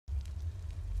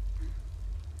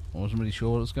I wasn't really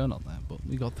sure what was going on there, but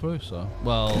we got through, so...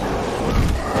 Well... Okay,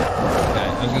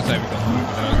 I was going to say we got through,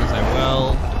 but I was going to say,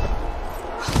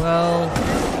 well...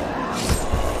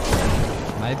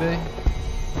 Maybe?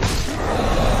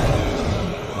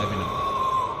 Maybe not.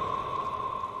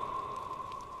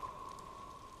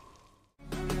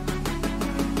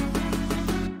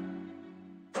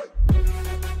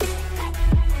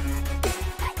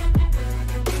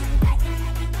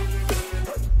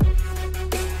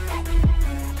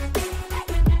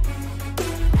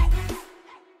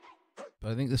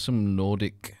 I think there's some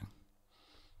Nordic,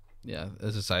 yeah,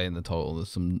 as I say in the title, there's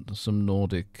some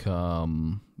Nordic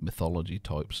mythology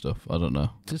type stuff. I don't know.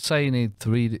 Just say you need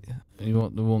you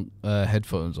want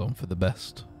headphones on for the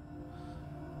best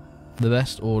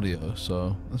audio.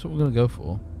 So that's what we're gonna go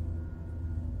for.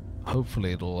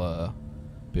 Hopefully it'll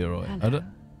be alright. Hello.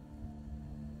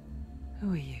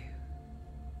 Who are you?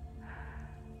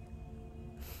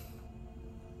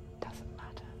 Doesn't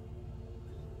matter.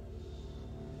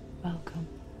 Welcome.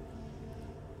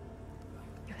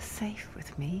 You're safe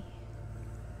with me.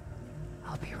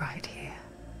 I'll be right here,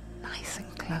 nice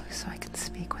and close, so I can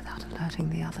speak without alerting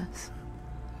the others.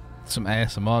 Some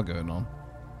ASMR going on,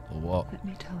 or what? Let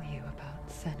me tell you about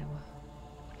Senua.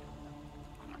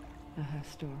 Now, her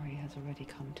story has already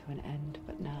come to an end,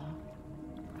 but now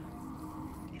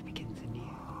it begins anew.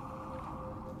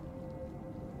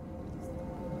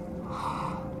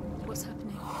 What's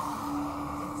happening?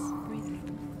 It's breathing.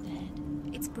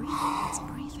 Dead. It's breathing. It's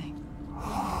breathing.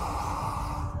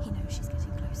 He knows she's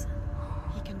getting closer.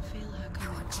 He can feel her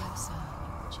coming closer.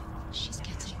 She's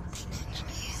getting closer.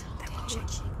 They're watching.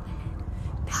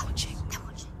 They're watching. They're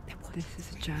watching. This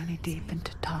is a journey deep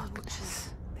into darkness.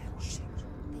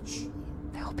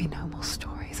 There will be no more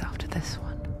stories after this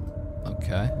one.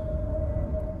 Okay.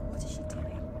 What is she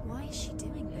doing? Why is she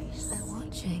doing this? They're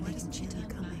watching. Why doesn't she know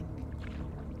coming?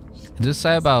 It does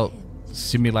say about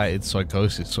simulated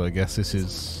psychosis, so I guess this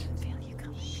is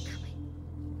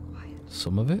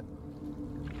some of it.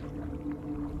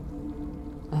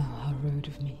 Oh, how rude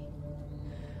of me.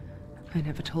 I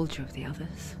never told you of the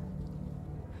others.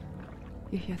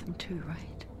 You hear them too,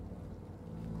 right?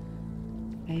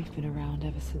 They've been around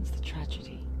ever since the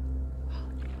tragedy. Well,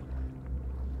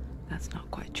 that's not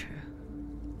quite true.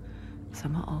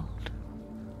 Some are old,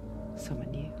 some are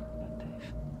new, but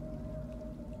they've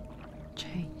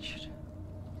changed.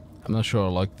 I'm not sure I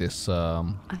like this I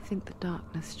think the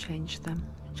darkness changed them,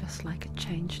 just like it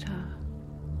changed her.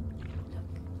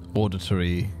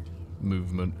 auditory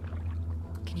movement.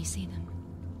 Can you see them?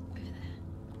 Over there.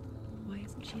 Why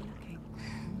isn't she looking?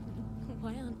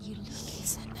 Why aren't you looking?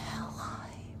 He's in Helheim.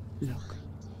 Look.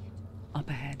 Up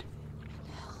ahead.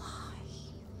 Helheim.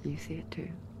 You see it too?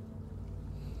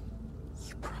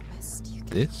 You promised you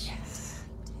could. This? Yes.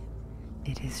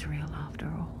 It is real after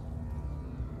all.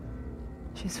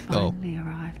 She's finally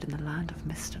arrived in the land of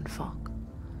mist and fog.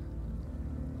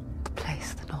 The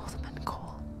place the Northmen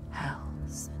call Hell.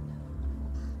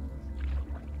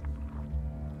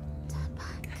 Turn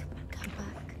back. Go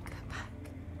back. Go back.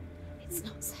 It's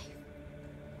not safe.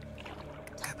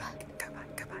 Turn back. Go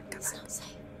back, go back, go It's back. not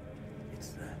safe. It's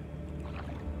them.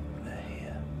 They're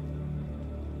here.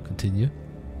 Continue.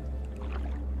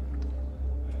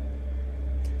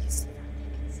 Can you see that?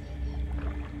 You can see it.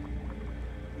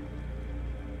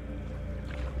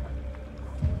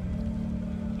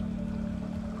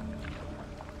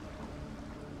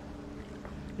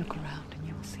 Look around and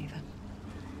you will see them.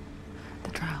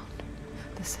 The drowned,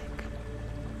 the sick,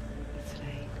 the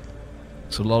slain.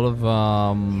 It's a lot of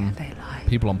Here they lie,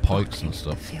 people on pikes rotting and in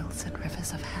stuff. The fields and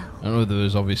rivers of hell. I don't know if there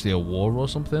was obviously a war or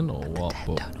something or But what, the dead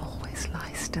but don't always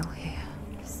lie still here.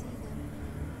 You see them.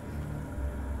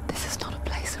 This is not a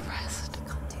place of rest. You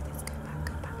can't do this. Go back.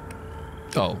 Go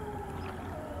back. oh,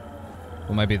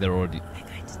 well maybe they're already. They're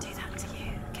going to do that to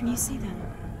you. Can you see them?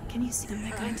 Can you see them?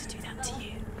 They're going to do that to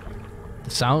you. The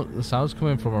sounds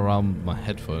coming from around my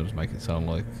headphones make it sound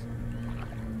like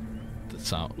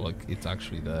it's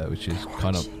actually there, which is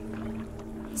kind of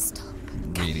Stop.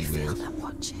 really Can you weird. feel them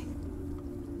watching?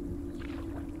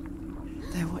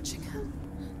 They're watching her.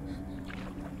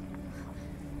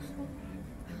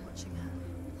 They're watching her.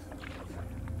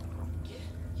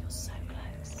 You're so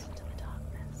close to the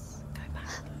darkness. Go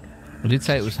back. I did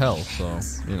say it was hell, so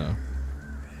you know.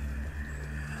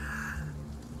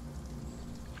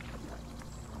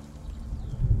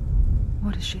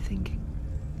 What is she thinking?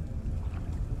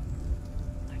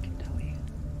 I can tell you.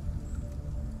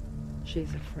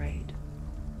 She's afraid.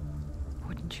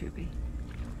 Wouldn't you be?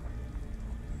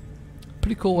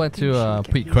 Pretty cool way You'd think to she'd put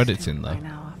get your used credits to it in by though.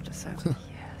 now after so many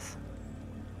years.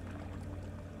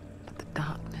 But the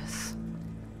darkness,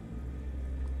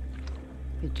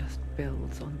 It just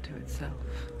builds onto itself,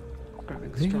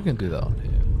 growing I think we stronger, can do that on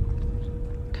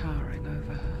here. towering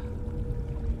over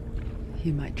her.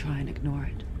 You might try and ignore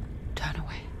it, turn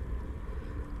away.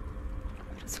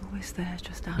 But it's always there,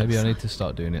 just out Maybe of I need sight, to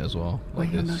start doing it as well. where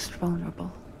Like you're this. most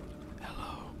vulnerable.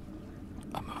 Hello.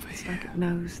 I'm over It's here. like it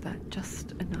knows that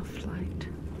just enough light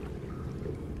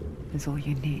is all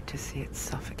you need to see its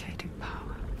suffocating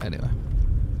power. Anyway.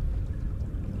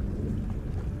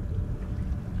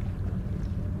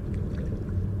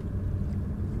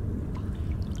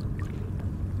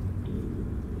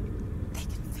 They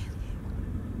can feel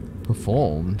you.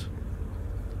 Performed?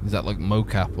 Is that like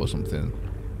mocap or something?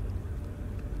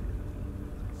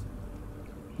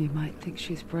 You might think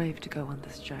she's brave to go on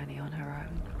this journey on her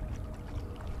own,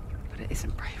 but it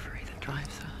isn't bravery that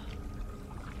drives her.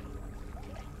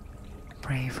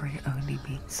 Bravery only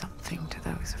means something to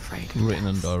those afraid of Written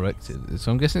and death. directed.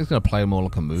 So I'm guessing it's going to play more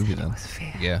like a movie then. Senua's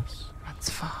fear Yes. runs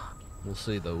far, We'll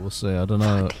see though, we'll see. I don't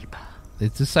far know. deeper.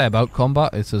 It does say about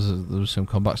combat. It says there was some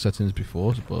combat settings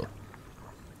before, but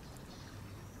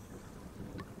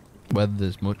whether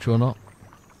there's much or not,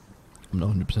 I'm not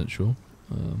 100% sure.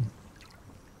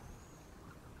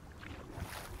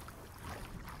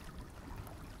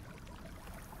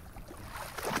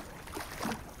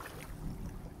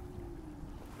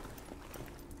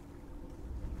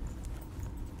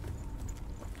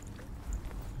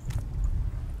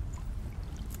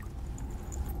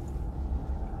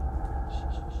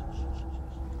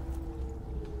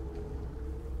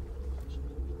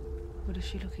 What is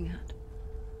she looking at?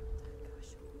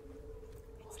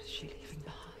 What is she leaving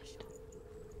behind?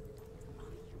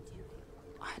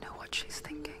 I know what she's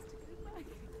thinking.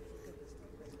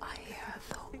 I hear her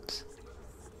thoughts.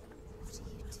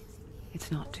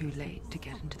 It's not too late to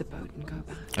get into the boat and go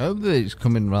back. I hope that it's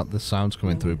coming right, the sound's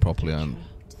coming through properly on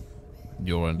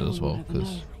your end No as one well, will ever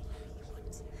because know.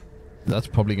 that's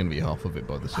probably going to be half of it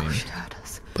by the Oh, seams. she heard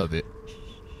us. Of it.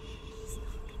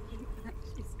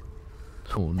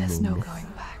 Oh There's no no. going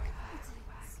back.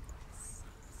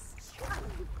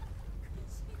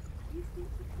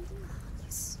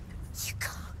 You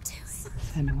can't do it.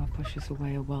 Senua pushes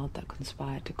away a world that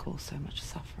conspired to cause so much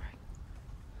suffering.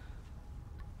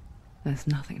 There's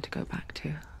nothing to go back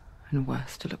to, and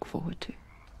worse to look forward to.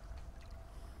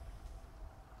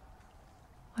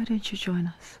 Why don't you join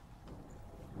us?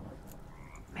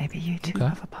 Maybe you two Okay.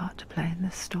 have a part to play in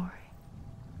this story.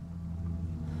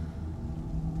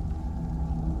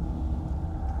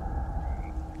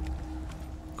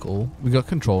 Cool. We got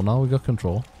control now, we got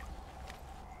control.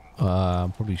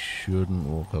 Probably shouldn't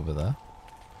walk over there.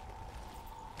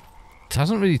 It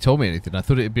hasn't really told me anything. I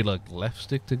thought it'd be like left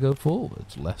stick to go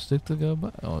forwards, left stick to go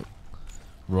back, or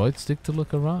right stick to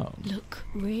look around. Look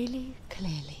really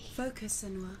clearly. Focus,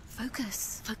 Senua.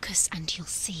 Focus. Focus and you'll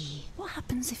see. What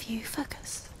happens if you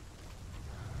focus?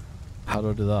 How do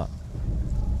I do that?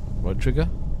 Right trigger?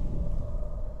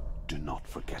 Do not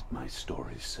forget my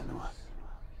stories, Senua.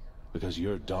 Because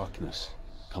your darkness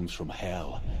comes from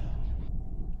hell.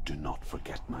 Do not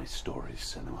forget my stories,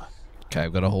 Senua. Okay,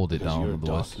 I've got to hold it Because down, your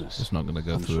otherwise darkness it's not going to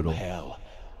go comes through it from all. hell,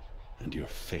 and your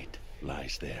fate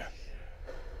lies there.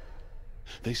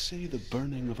 They say the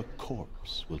burning of a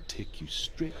corpse will take you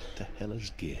straight to Hela's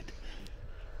gate,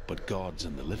 but gods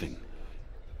and the living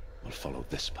will follow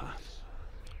this path.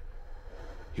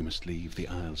 You must leave the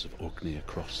Isles of Orkney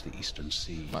across the eastern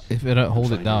sea. If I don't hold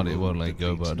and it find down, a it road won't let that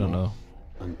go, but I leads don't know. north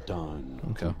and down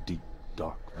Okay. through deep,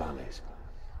 dark valleys.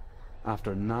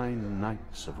 After 9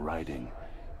 nights of riding,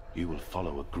 you will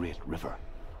follow a great river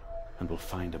and will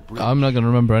find a bridge. I'm not going to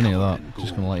remember any of covered that. in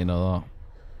Just going to gold. let you know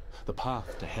that. The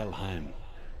path to Helheim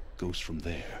goes from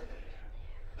there,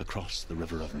 across the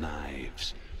river of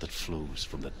knives that flows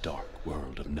from the dark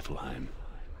world of Niflheim.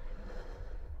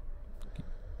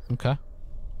 Okay.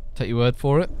 Take your word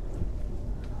for it.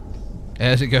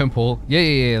 How's it going, Paul?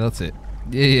 Yeah, that's it.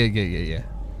 Yeah.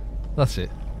 That's it.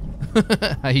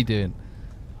 How you doing?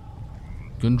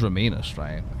 Gundramina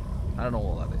strain. I don't know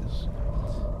what that is.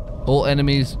 All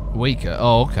enemies weaker.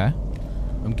 Oh, okay.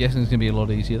 I'm guessing it's going to be a lot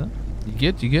easier then.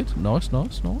 You good? Nice.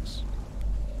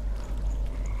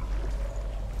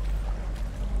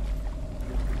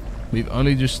 We've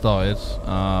only just started.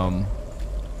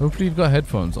 Hopefully you've got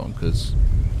headphones on, because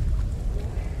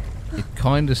it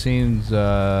kind of seems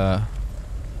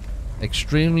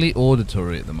extremely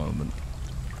auditory at the moment.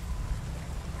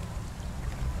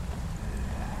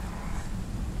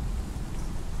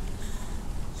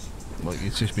 Like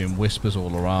it's just been whispers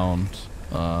all around.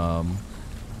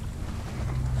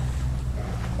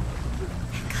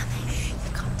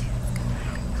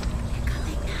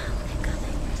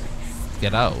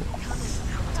 Get out.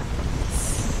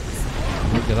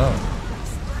 get out.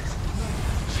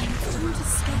 Time to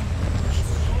escape.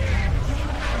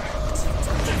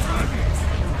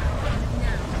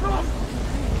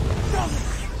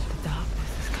 The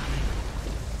darkness is coming.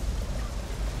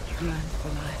 It yearns for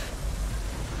life.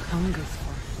 Hungers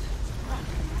for it.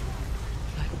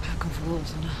 Like a pack of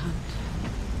wolves on a hunt.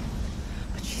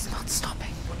 But she's not stopping.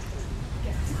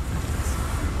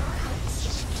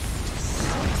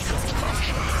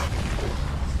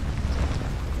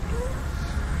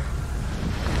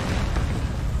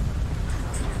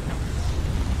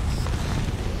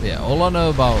 Yeah, all I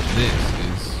know about this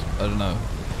is, I don't know,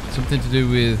 something to do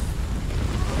with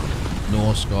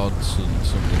Norse gods and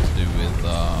something to do with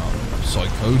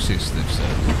psychosis, they've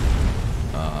said.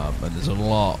 And there's a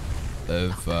lot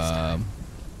of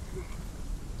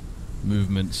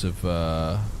movements of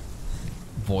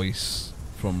voice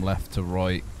from left to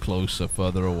right, closer,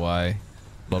 further away,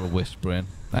 a lot of whispering,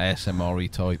 ASMR-y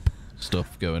type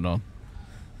stuff going on.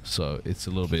 So it's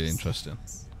a little bit interesting.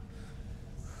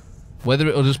 Whether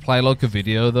it'll just play like a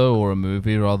video though, or a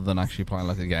movie, rather than actually playing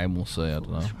like a game, we'll see, I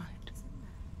don't know. Right.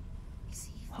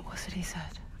 What was it he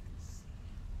said?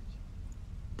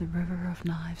 The river of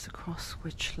knives across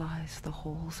which lies the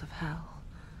halls of hell.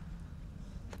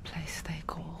 The place they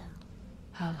call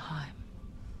Helheim.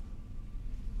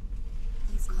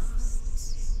 He's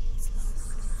lost. He's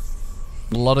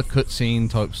lost. A lot of cutscene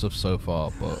type stuff so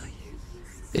far, but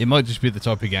it might just be the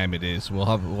type of game it is. We'll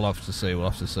have to see,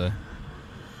 we'll have to see.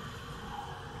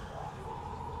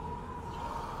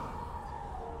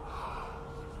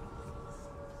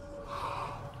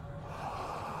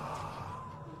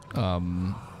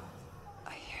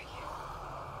 I hear you.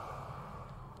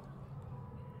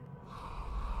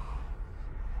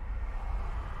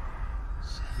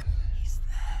 He's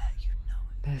there, you know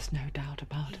it. There's no doubt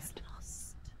about it.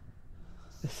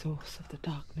 The source of the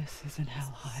darkness is in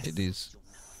Helheim. It is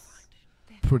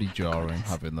pretty jarring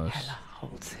having those Hela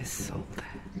holds his soul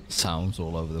there. sounds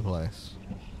all over the place.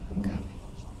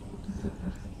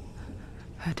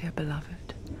 Her dear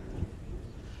beloved,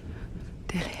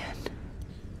 Dillian.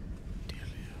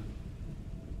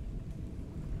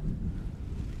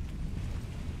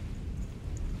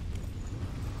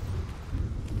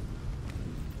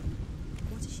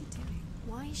 What is she doing?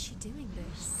 Why is she doing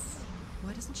this?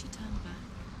 Why doesn't she turn back?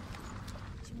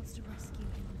 She wants to rescue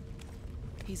him.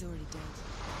 He's already dead.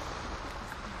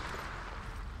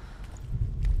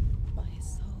 But his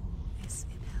soul is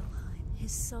in Helheim.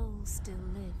 His soul still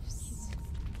lives.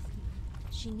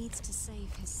 She needs to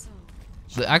save his soul.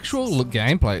 The actual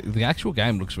gameplay, the actual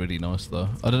game looks really nice though.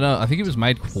 I don't know, I think it was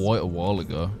made quite a while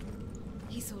ago.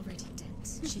 He's already dead.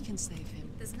 She can save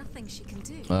him. There's nothing she can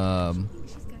do. She's going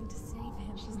to save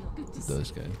him. She's not going to Those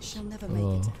save games. him. She'll never make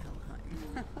it to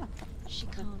Helheim. She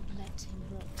can't let him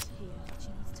rot here. She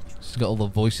needs to trust. She's got all the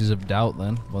voices of doubt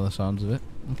then, by the sounds of it.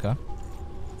 Okay.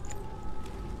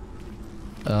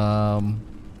 But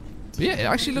yeah, it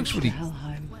actually looks really,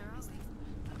 Helheim.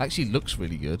 actually looks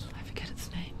really good. I forget its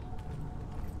name.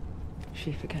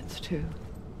 She forgets too.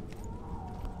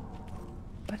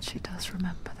 But she does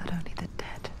remember that only the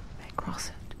dead may cross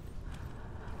it.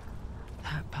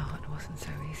 That part wasn't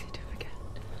so easy to forget.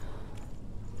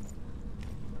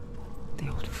 The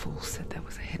old fool said there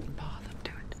was a hidden path up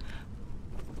to it.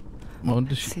 I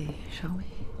wonder, Let's see, shall we?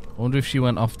 I wonder if she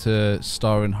went off to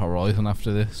star in Horizon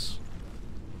after this.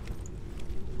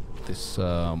 This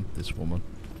woman.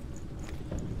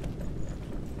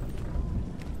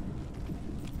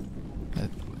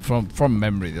 From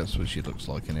memory, that's what she looks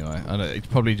like anyway. And it's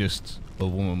probably just a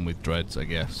woman with dreads, I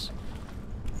guess.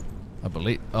 I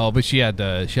believe. Oh, but she had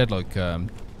like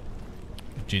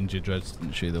ginger dreads,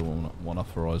 didn't she? The one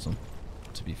off Horizon.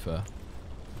 To be fair.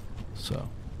 So.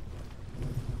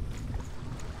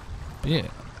 Yeah,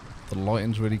 the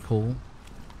lighting's really cool.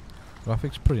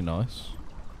 Graphics pretty nice.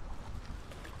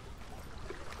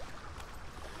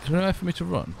 Is there no way for me to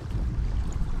run?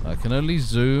 I can only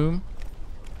zoom.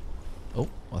 Oh,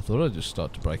 I thought I'd just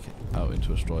start to break it out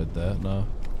into a stride there. No.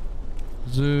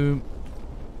 Zoom.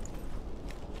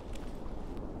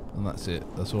 And that's it.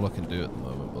 That's all I can do at the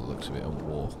moment, by the looks of it, and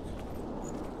walk.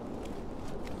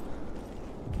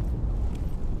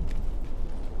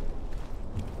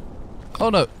 Oh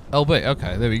no, LB,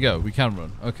 okay, there we go, we can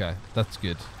run. Okay, that's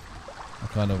good. I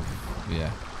kind of,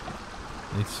 yeah.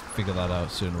 Need to figure that out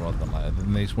sooner rather than later.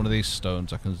 Then there's one of these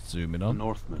stones I can zoom in The on.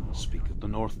 Northmen speak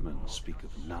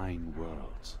of 9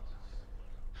 worlds.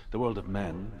 The world of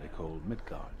men they call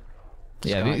Midgard.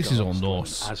 Yeah, Sky this is all gods dwell in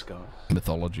Norse Asgard.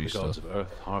 mythology The gods stuff. of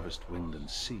earth, harvest, wind, and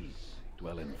sea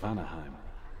dwell in Vanaheim.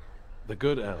 The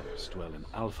good elves dwell in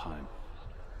Alfheim.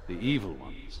 The evil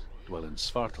ones dwell in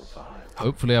Svartalfheim.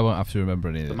 Hopefully I won't have to remember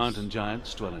any of The this. mountain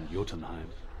giants dwell in Jotunheim.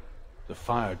 The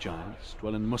fire giants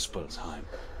dwell in Muspelheim.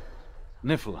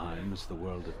 Niflheim is the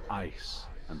world of ice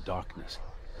and darkness.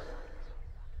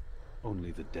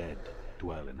 Only the dead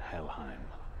dwell in Helheim.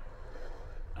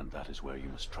 And that is where you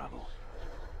must travel.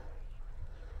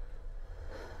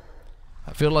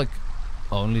 I feel like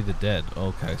only the dead.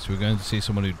 Okay, so we're going to see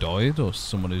someone who died or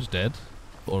someone who's dead?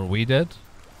 Or are we dead?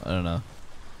 I don't know.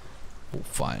 We'll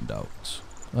find out.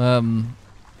 But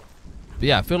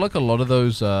yeah, I feel like a lot of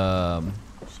those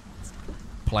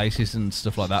places and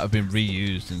stuff like that have been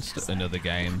reused in other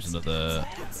games and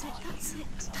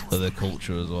other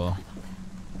culture as well.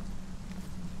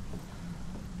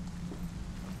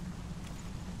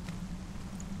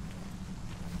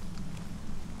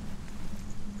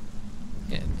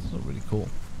 Yeah, it's not really cool.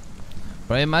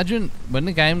 But I imagine when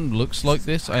the game looks like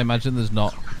this, I imagine there's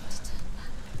not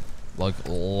like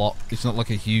a lot. It's not like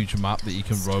a huge map that you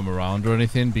can roam around or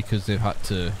anything, because they've had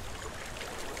to,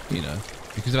 you know,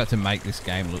 because they've had to make this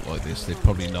game look like this. They've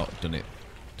probably not done it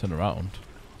turn around.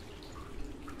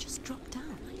 Just drop down.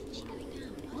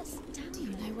 Do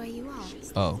you know where you are?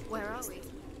 Oh, Where are we?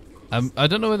 I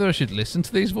don't know whether I should listen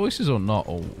to these voices or not,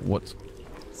 or what.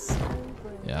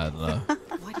 Yeah, I don't know.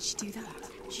 Why did she do that?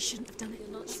 She shouldn't have done it.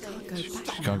 She can't go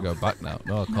back. She can't go back now.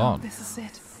 No, I No, can't. this is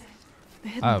it. The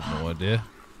hidden I have path. no idea.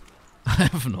 I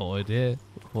have no idea.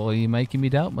 Why are you making me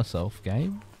doubt myself,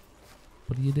 game?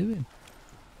 What are you doing?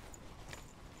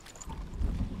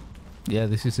 Yeah,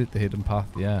 this is it, the hidden path,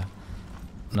 yeah.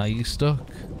 Now you stuck.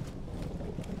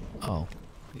 Oh,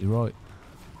 you're right.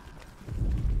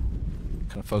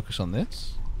 Can I focus on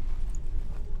this?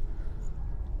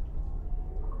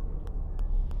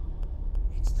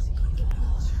 He's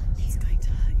going to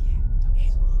hurt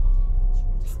you.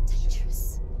 It's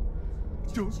dangerous.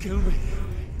 Don't kill me.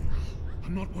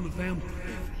 I'm not one of them.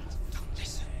 Don't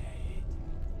listen.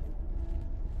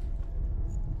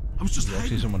 I was just Is there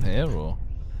actually hiding. someone here, or?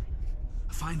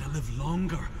 I find I live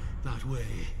longer that way.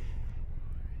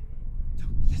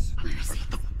 Never let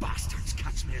the bastards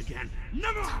catch me again.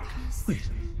 Never! Wait.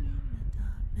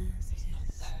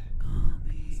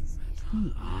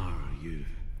 Who are you?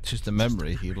 It's just a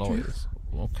memory, he lies.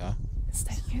 Okay. Is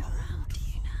that you?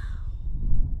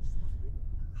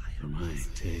 For my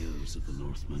tales of the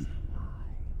Northmen,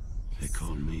 they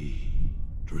call me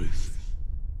Druth.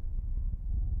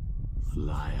 A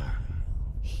liar.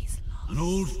 An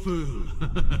old fool.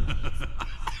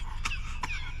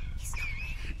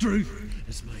 Truth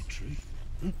is my truth.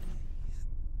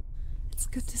 It's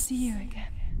good to see you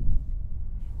again.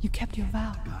 You kept your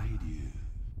vow. Guide you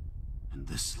in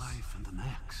this life and the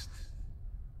next.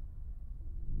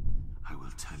 I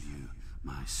will tell you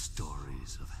my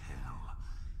stories of hell,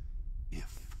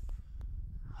 if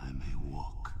I may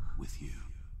walk with you.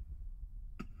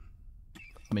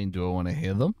 I mean, do I want to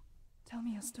hear them? Tell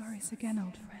me your stories again,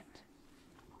 old friend.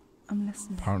 I'm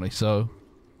listening. Apparently so.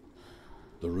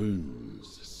 The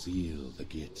runes seal the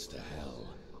gates to hell.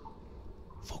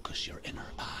 Focus your inner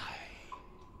eye,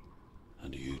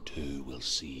 and you too will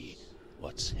see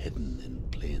what's hidden in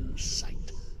plain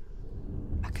sight.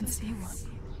 I can see one.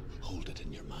 Hold it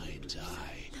in your mind's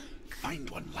eye. Find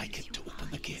one like it to open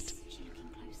the gate.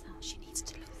 She needs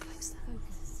to look closer.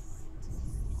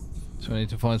 So I need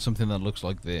to find something that looks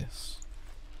like this.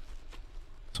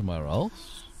 Somewhere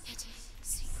else?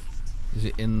 Is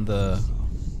it in the...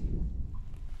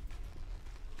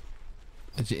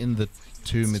 Is it in the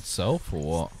tomb itself, or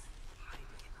what?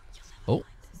 Oh.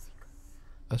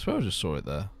 I swear I just saw it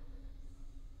there.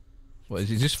 What,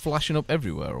 is it just flashing up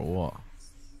everywhere, or what?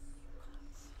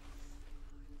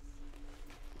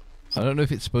 I don't know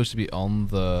if it's supposed to be on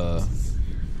the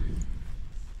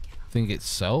thing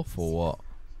itself, or what.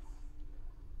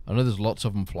 I know there's lots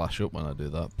of them flash up when I do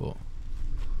that, but...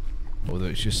 Or whether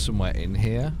it's just somewhere in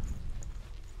here.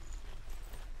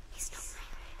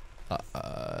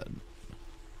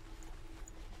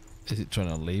 Is it trying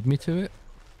to lead me to it?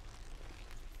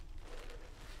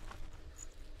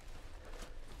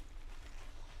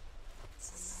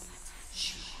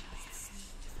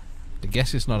 I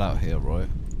guess it's not out here, right?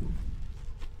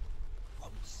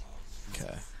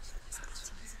 Okay.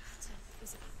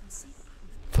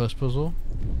 First puzzle?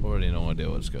 Already no idea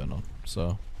what's going on,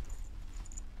 so...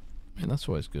 I mean, that's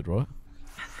always good, right?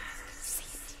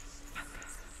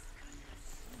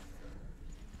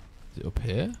 Is it up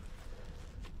here?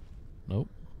 Nope.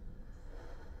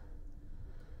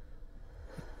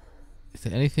 Is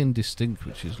there anything distinct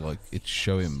which is like, it's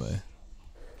showing me?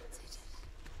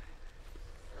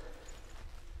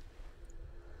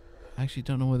 I actually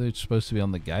don't know whether it's supposed to be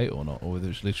on the gate or not, or whether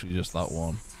it's literally just that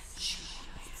one.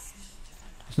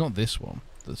 It's not this one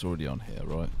that's already on here,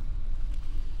 right?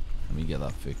 Let me get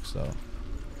that fixed out.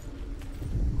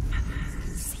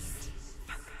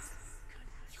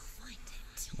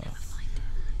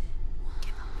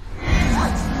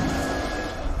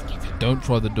 Don't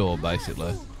try the door,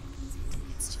 basically.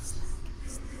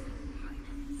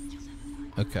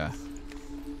 Okay.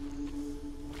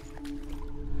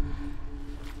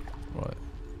 Right.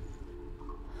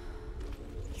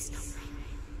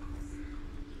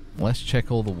 Let's check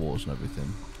all the walls and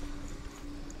everything.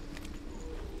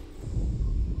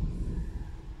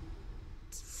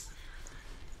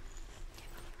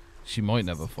 She might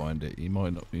never find it. You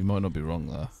might not be wrong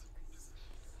there.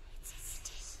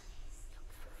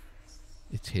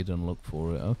 It's hidden, look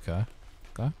for it. Okay.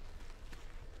 Okay.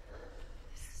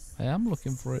 I am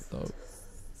looking for it though.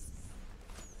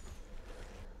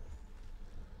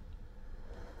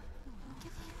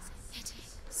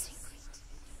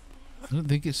 I don't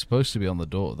think it's supposed to be on the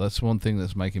door. That's one thing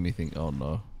that's making me think, oh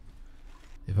no.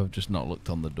 If I've just not looked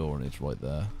on the door and it's right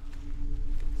there.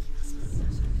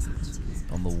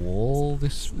 On the wall,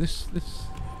 this It's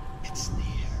near.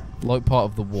 like part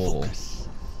of the wall. Focus,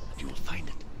 and you will find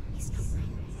it.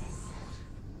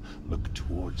 Look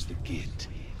towards the gate.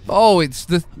 Oh, it's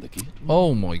the And the gate.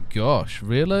 oh my gosh,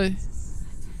 really?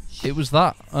 It was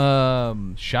that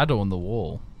shadow on the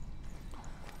wall.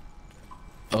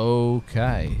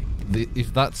 Okay.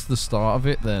 If that's the start of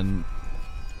it, then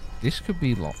this could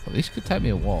be locked. This could take me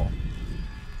a while.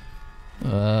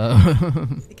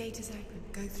 The gate is open.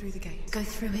 Go through the gate. Go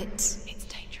through it. It's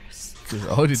dangerous. 'Cause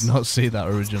I did not see that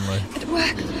originally. It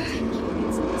worked.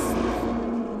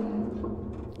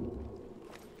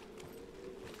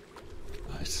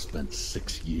 I spent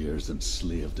 6 years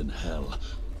enslaved in hell,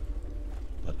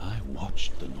 but I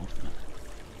watched the Northmen,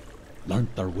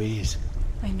 learnt their ways.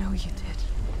 I know you did.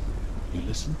 You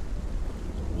listened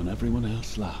when everyone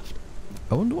else laughed.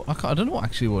 I wonder what, I don't know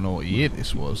actually know what year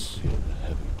this was. Feel the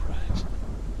heavy prize.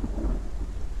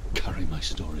 Carry my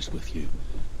stories with you,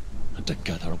 and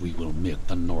together we will make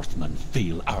the Northmen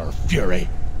feel our fury.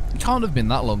 It can't have been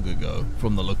that long ago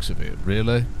from the looks of it,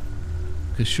 really.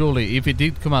 Because surely if it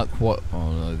did come out quite...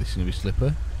 Oh no, this is going to be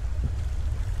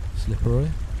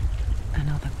slippery.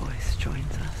 Another voice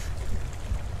joins us.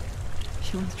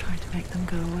 She once tried to make them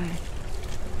go away.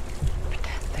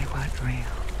 Pretend they weren't real.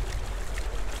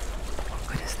 What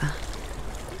good is that?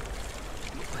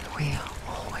 When we are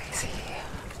always here.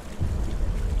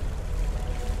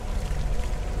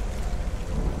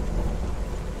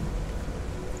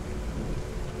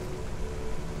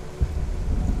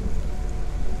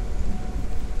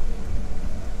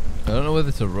 I don't know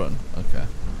whether to run. Okay.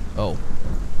 Oh.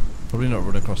 Probably not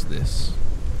run across this.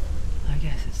 I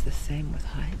guess it's the same with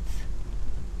heights.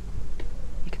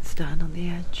 You can stand on the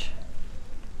edge,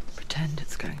 pretend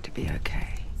it's going to be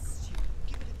okay.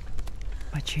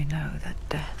 But you know that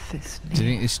death is near. Do you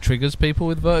think this triggers people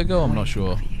with vertigo? I'm not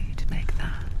sure. For you to make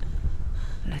that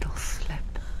little slip.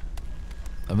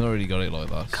 I've not really got it like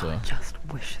that, so... Can't just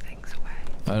wish things away.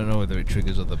 I don't know whether it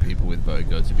triggers other people with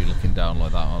vertigo to be looking down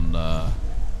like that on...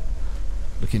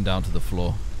 looking down to the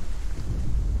floor.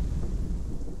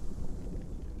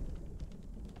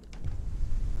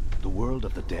 The world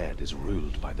of the dead is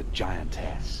ruled by the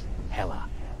giantess, Hela,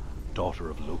 daughter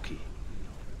of Loki.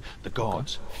 The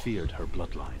gods feared her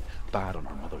bloodline, bad on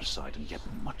her mother's side and yet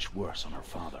much worse on her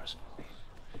father's.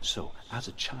 So, as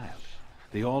a child,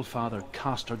 the All-Father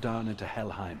cast her down into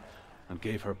Helheim and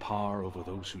gave her power over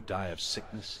those who die of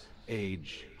sickness,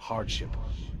 age, hardship,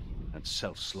 and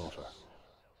self-slaughter.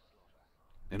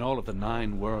 In all of the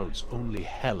 9 worlds, only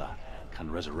Hela can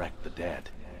resurrect the dead.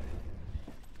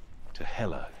 To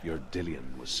Hela, your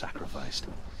Dillion was sacrificed,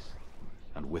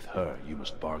 and with her you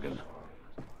must bargain.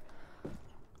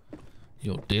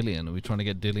 You're Dillion. Are we trying to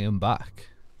get Dillion back?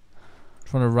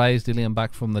 Trying to raise Dillion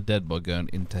back from the dead by going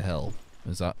into hell.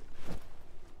 Is that...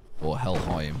 Or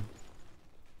Helheim?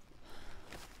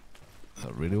 Is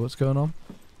that really what's going on?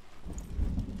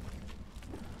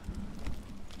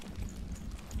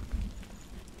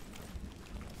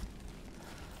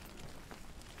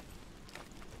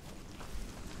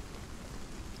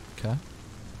 Okay.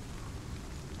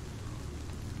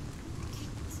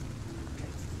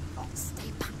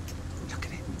 Stay back. Look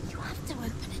at it. You have to open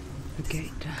it. The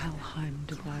gate to Helheim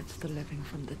divides the living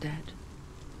from the dead.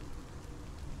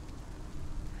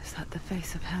 Is that the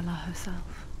face of Hela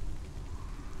herself?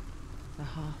 The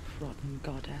half-rotten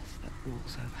goddess that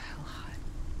rules over Helheim.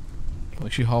 Well,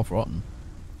 is she half rotten?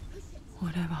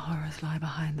 Whatever horrors lie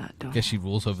behind that door. I guess she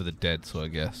rules over the dead, so I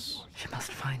guess... She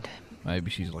must find him.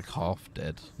 Maybe she's like half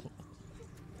dead.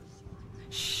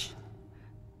 Shh.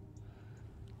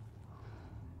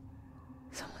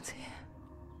 Someone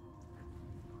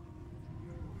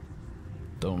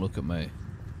Don't look at me.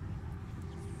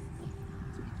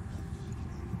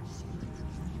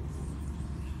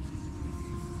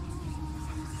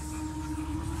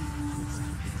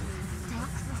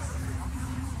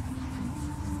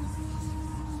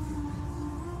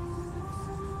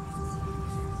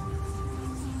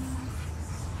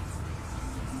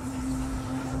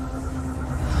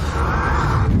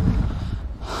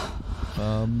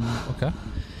 Okay.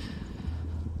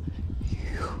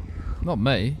 Not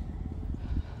me.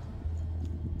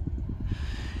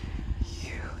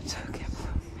 You took him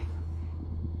from me.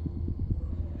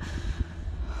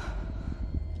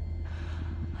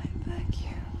 I beg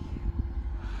you.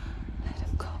 Let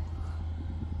him go.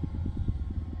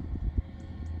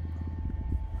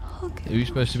 I'll give Are you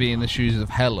supposed to be in the shoes of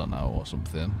Hela now or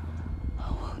something?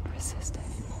 I won't resist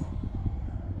anymore.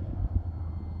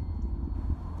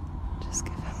 Just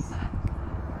give him back.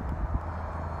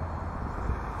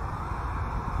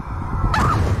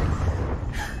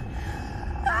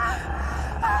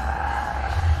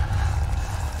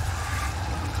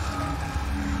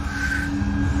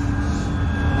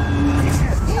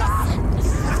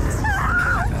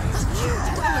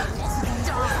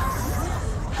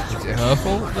 Is it her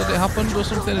fault that it happened or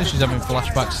something and she's having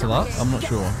flashbacks to that? I'm not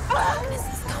sure.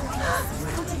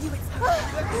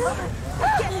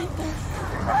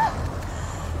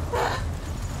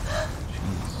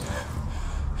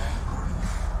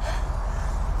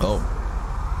 Oh.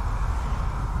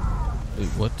 Wait,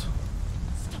 what?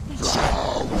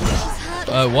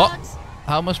 What?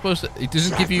 How am I supposed to? It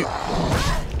doesn't give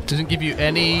you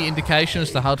any indication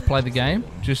as to how to play the game.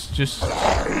 Just.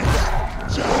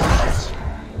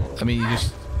 I mean, you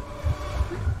just.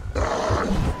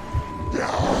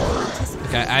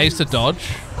 Okay, A is to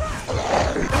dodge.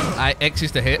 X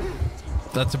is to hit.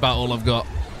 That's about all I've got.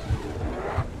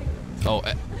 Oh,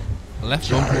 left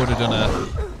bump would have done a.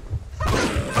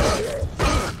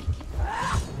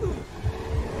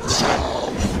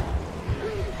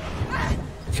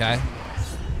 Okay.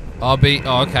 RB.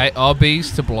 Oh, okay.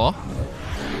 RB's to block.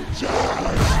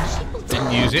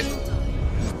 Didn't use it.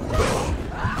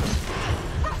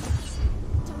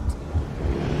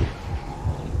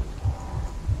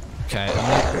 Okay.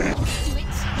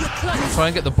 Try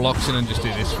and get the blocks in and just do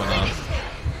this for now.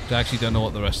 I actually don't know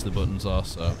what the rest of the buttons are.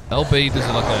 So LB does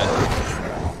like a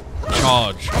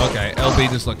charge. Okay. LB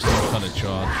does like some kind of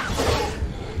charge.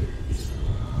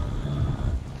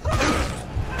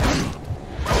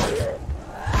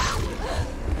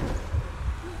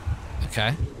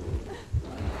 Okay.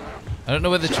 I don't know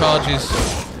where the charge is.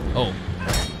 Oh.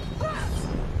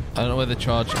 I don't know where the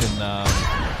charge can.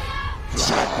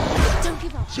 Don't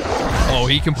give up. Oh,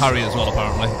 he can parry as well,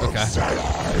 apparently. Okay.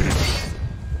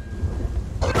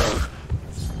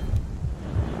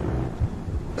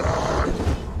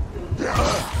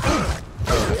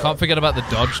 Can't forget about the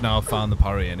dodge now. I've found the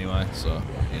parry anyway, so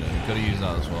you know you've got to use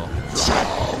that as well.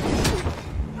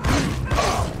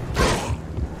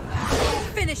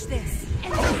 Finish this.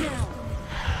 End it now.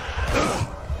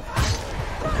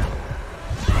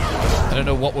 I don't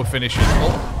know what we're finishing.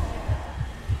 Oh.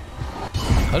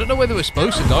 I don't know whether we're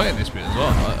supposed to die in this bit as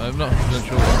well. I'm not 100%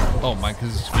 sure. Oh man,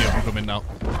 because there's a few of them coming now.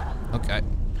 Okay.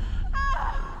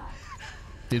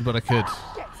 Did what I could,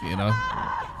 you know.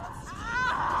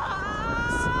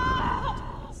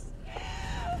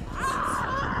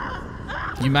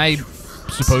 It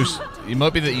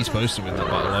might be that he's supposed to win that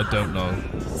battle. I don't know,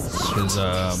 because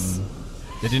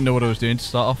they didn't know what I was doing to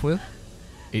start off with.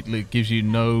 It gives you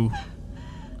no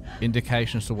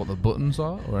indication as to what the buttons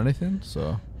are or anything.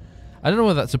 So I don't know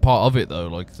whether that's a part of it though,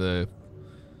 like the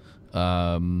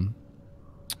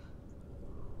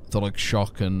like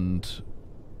shock and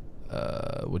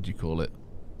what do you call it?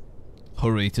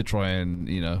 Hurry to try and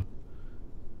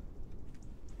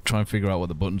figure out what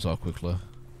the buttons are quickly.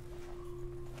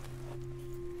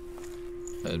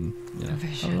 And A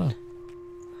vision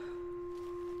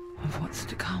of what's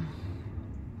to come.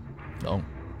 Oh.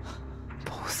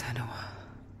 Poor Senua.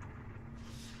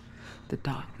 The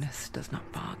darkness does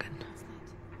not bargain.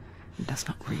 It does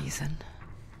not reason.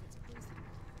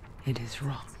 It is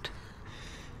wrought.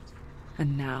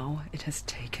 And now it has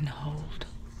taken hold.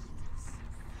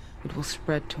 It will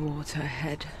spread towards her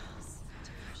head,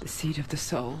 the seat of the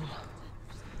soul,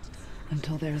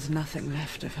 until there is nothing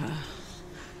left of her.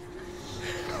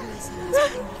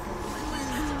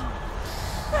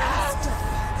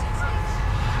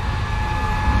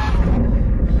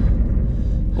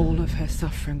 All of her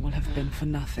suffering will have been for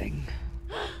nothing.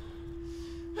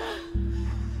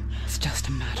 It's just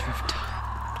a matter of time.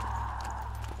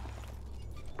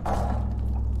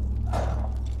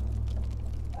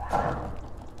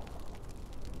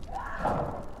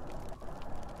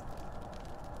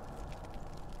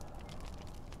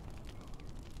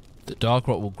 dark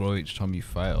rot will grow each time you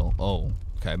fail. Oh,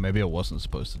 okay, maybe I wasn't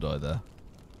supposed to die there.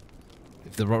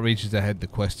 If the rot reaches their head, the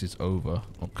quest is over.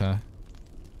 Okay.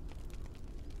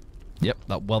 Yep,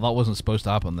 that wasn't supposed to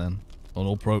happen then.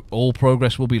 And all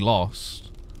progress will be lost.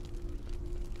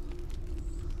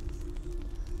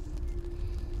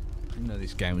 I didn't know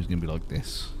this game was going to be like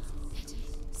this.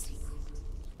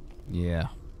 Yeah.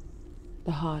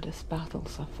 The hardest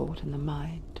battles are fought in the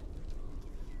mind.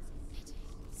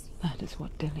 That is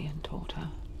what Dillian taught her.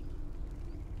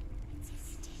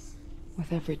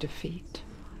 With every defeat,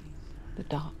 the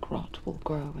dark rot will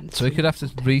grow and so we could have to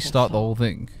restart the whole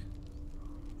thing.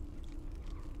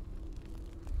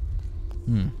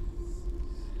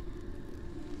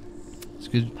 It's a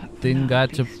good thing I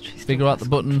had to figure out the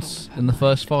buttons in the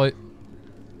first fight.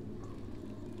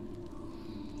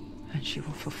 And she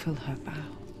will fulfill her vow,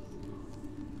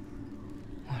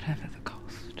 whatever the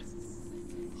cost.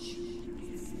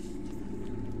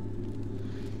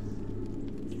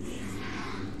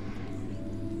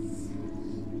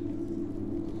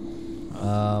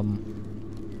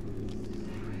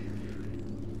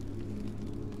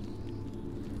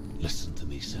 Listen to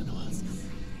me, Senua.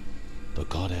 The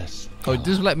goddess. Oh, it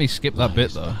does let me skip that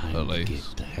bit though, behind at the least.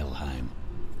 gate to Helheim.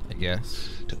 I guess.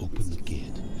 To open the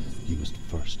gate, you must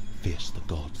first face the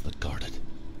gods that guard it.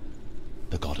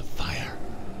 The god of fire,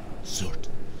 Surt,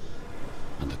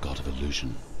 and the god of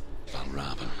illusion,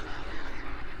 Valravan.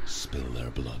 Spill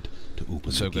their blood to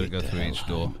open So the gotta gate go to through each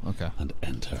door. Helheim Okay. and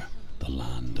enter the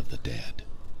land of the dead.